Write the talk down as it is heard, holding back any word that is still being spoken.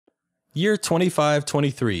Year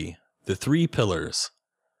 2523, The Three Pillars.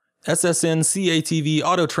 SSN CATV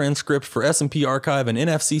auto transcript for S&P archive and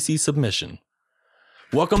NFCC submission.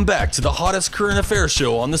 Welcome back to the hottest current affairs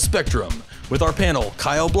show on the spectrum, with our panel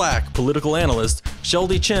Kyle Black, political analyst,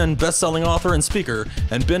 Sheldy Chen, best-selling author and speaker,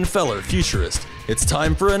 and Ben Feller, futurist. It's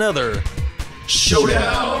time for another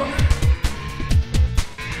Showdown!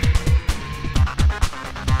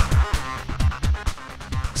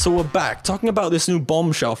 So we're back, talking about this new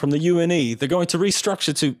bombshell from the UNE. They're going to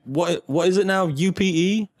restructure to, what is it now?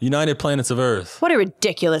 UPE? United Planets of Earth. What a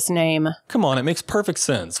ridiculous name. Come on, it makes perfect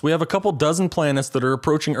sense. We have a couple dozen planets that are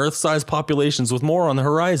approaching Earth-sized populations with more on the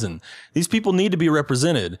horizon. These people need to be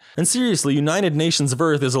represented. And seriously, United Nations of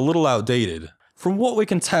Earth is a little outdated. From what we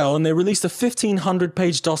can tell, and they released a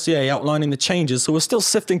 1,500-page dossier outlining the changes, so we're still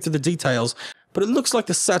sifting through the details, but it looks like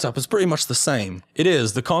the setup is pretty much the same. It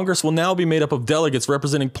is. The Congress will now be made up of delegates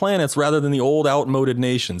representing planets rather than the old outmoded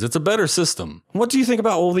nations. It's a better system. What do you think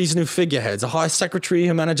about all these new figureheads? A high secretary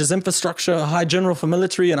who manages infrastructure, a high general for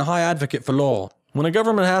military, and a high advocate for law. When a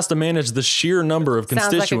government has to manage the sheer number of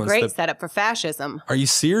constituents— Sounds like a great setup for fascism. Are you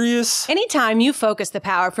serious? Anytime you focus the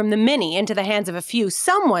power from the many into the hands of a few,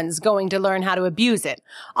 someone's going to learn how to abuse it.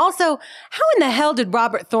 Also, how in the hell did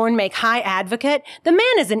Robert Thorne make high advocate? The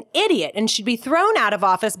man is an idiot and should be thrown out of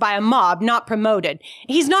office by a mob, not promoted.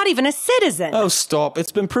 He's not even a citizen. Oh, stop.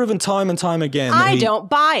 It's been proven time and time again that I don't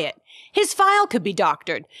buy it. His file could be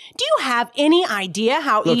doctored. Do you have any idea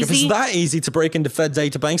how Look, easy— if it's that easy to break into Fed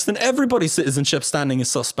databanks, then everybody's citizenship standing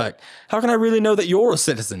is suspect. How can I really know that you're a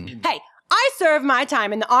citizen? Hey, I served my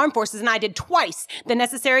time in the armed forces and I did twice the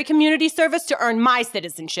necessary community service to earn my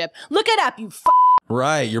citizenship. Look it up, you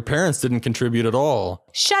Right, your parents didn't contribute at all.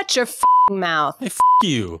 Shut your mouth. Hey,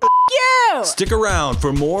 you. You! Stick around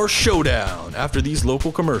for more Showdown after these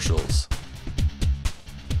local commercials.